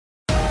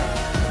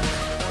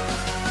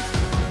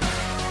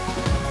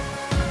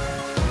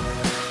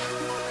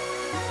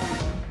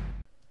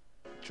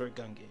short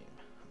gun game.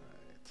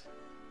 Alright.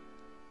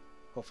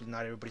 Hopefully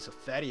not everybody's a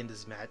fatty in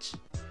this match.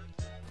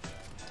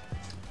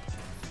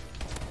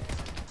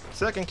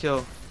 Second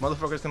kill.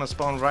 Motherfucker's gonna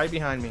spawn right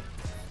behind me.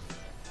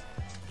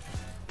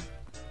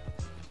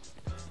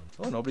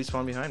 Oh, nobody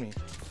spawned behind me.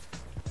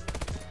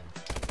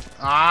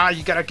 Ah,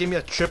 you gotta give me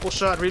a triple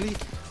shot, really?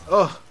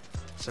 Oh,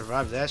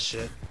 survived that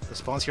shit. The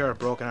spawns here are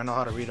broken. I know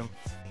how to read them.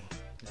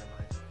 Never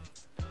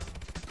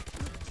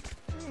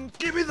mind.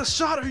 Give me the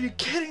shot. Are you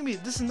kidding me?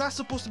 This is not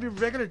supposed to be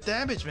regular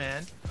damage,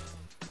 man.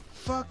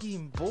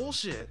 Fucking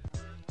bullshit.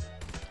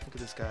 Look at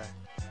this guy.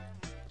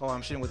 Oh,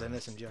 I'm shooting with an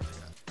SMG. I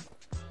forgot.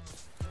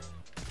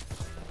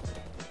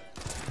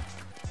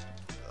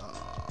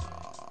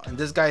 And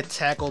this guy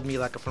tackled me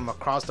like from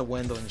across the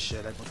window and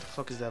shit. Like, what the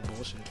fuck is that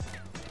bullshit?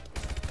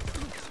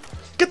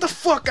 Get the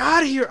fuck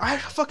out of here! I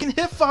fucking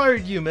hip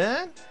fired you,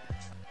 man!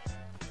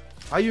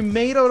 Are you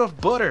made out of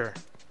butter?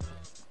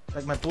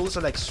 Like, my bullets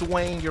are like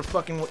swaying your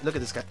fucking... Look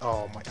at this guy.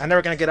 Oh my... I'm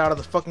never gonna get out of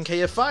the fucking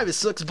KF5. It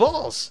sucks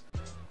balls!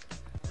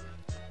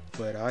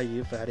 Where are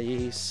you,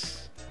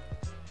 fatties?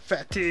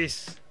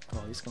 Fatties!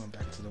 Oh, he's coming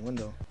back into the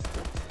window.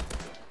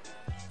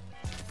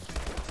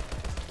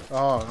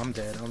 Oh, I'm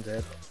dead. I'm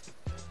dead.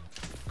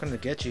 I'm gonna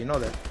get you, you know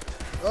that.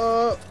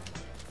 Oh!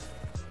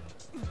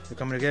 They're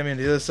coming to get me on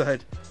the other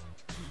side.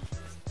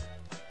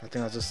 I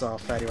think I just saw a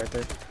fatty right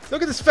there.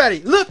 Look at this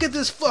fatty! Look at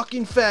this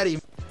fucking fatty!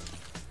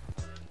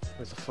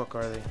 Where the fuck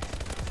are they?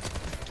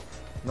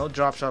 No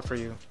drop shot for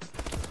you.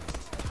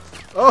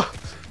 Oh!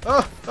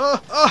 Oh!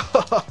 Oh!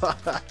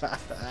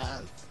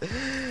 Oh!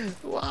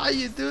 Why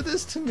you do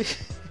this to me?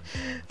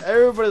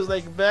 Everybody's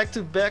like back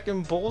to back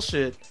in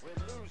bullshit.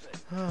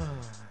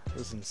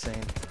 This is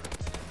insane.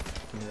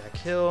 Give me that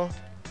kill.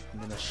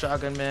 I'm in a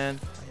shotgun man.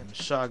 I am a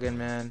shotgun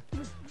man.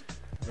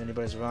 If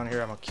anybody's around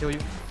here, I'm gonna kill you.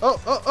 Oh!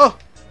 Oh! Oh!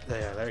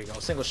 Yeah, there you go.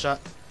 Single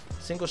shot.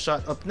 Single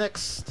shot up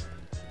next.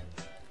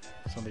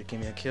 Somebody give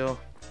me a kill.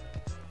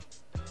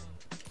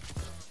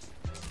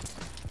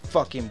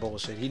 Fucking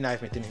bullshit. He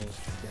knifed me, didn't he?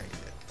 Yeah, he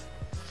did.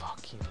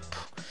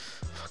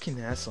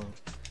 Fucking asshole.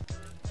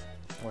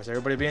 Why is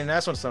everybody being an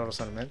asshole all of a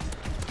sudden, man?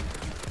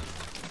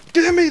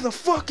 Give me the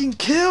fucking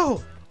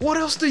kill! What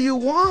else do you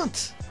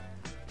want?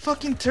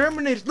 Fucking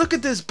Terminator. Look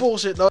at this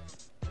bullshit.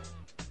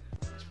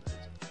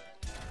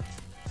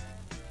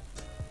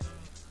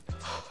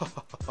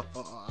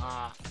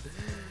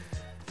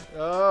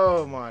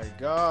 Oh my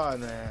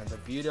god, man. The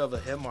beauty of the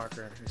hit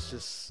marker is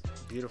just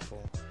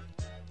beautiful.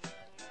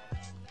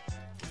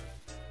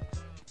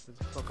 Where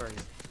the fuck are you?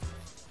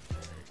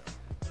 There you go.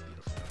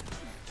 Beautiful.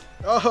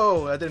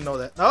 Oh, I didn't know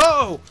that.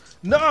 No!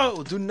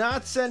 No! Do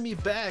not send me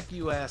back,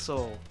 you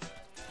asshole.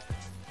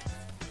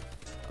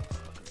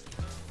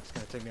 It's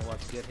gonna take me a while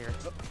to get here.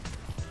 Oh,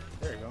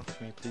 there you go.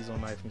 Me, please don't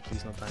knife me.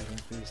 Please don't knife me.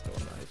 Please don't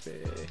knife me.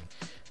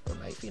 No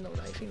knifey, no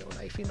knifey, no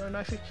knifey, no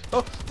knifey.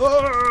 Oh!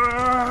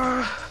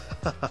 Oh!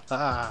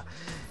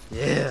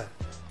 Yeah.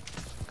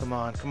 Come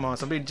on, come on.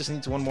 Somebody just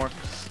needs one more.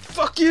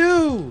 Fuck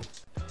you!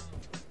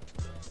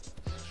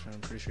 I'm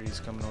pretty sure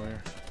he's coming over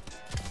here.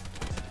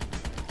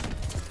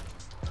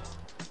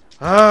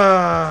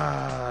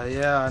 Ah,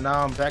 yeah.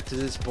 Now I'm back to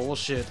this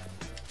bullshit.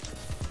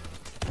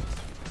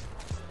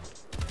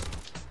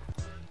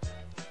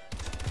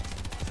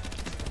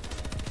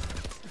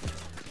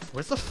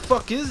 Where the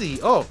fuck is he?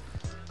 Oh!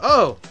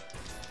 Oh!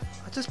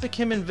 I just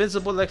became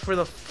invisible like for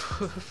the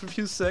for a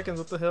few seconds.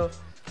 What the hell?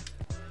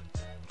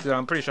 Dude,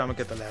 I'm pretty sure I'm gonna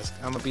get the last.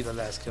 I'm gonna be the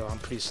last kill. I'm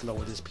pretty slow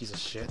with this piece of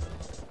shit.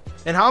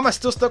 And how am I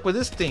still stuck with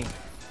this thing?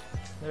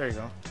 There you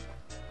go.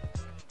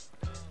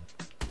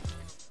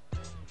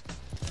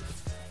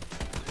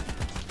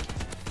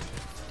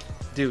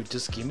 Dude,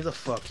 just give me the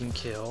fucking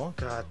kill.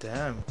 God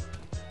damn.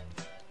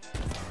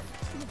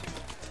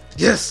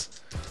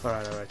 Yes!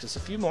 Alright, alright. Just a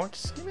few more.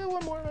 Just give me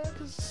one more, man.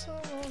 Because I'm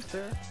almost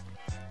there.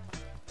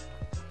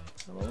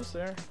 I'm almost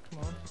there. Come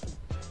on.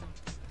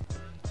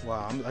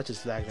 Wow, I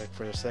just lagged like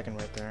for a second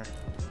right there.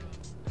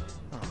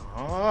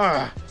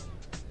 Oh,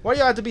 why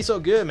you have to be so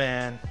good,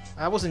 man?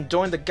 I was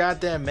enjoying the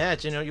goddamn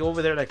match. You know, you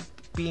over there like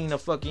being a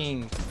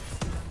fucking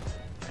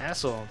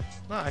asshole.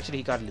 No, actually,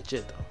 he got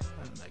legit though.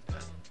 I don't like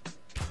that.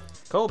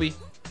 Kobe.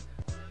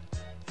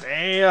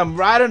 Damn,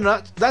 right or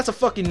nut. That's a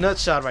fucking nut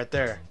shot right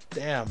there.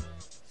 Damn,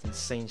 it's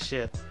insane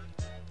shit.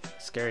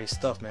 Scary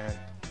stuff, man.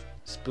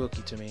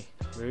 Spooky to me.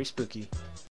 Very spooky.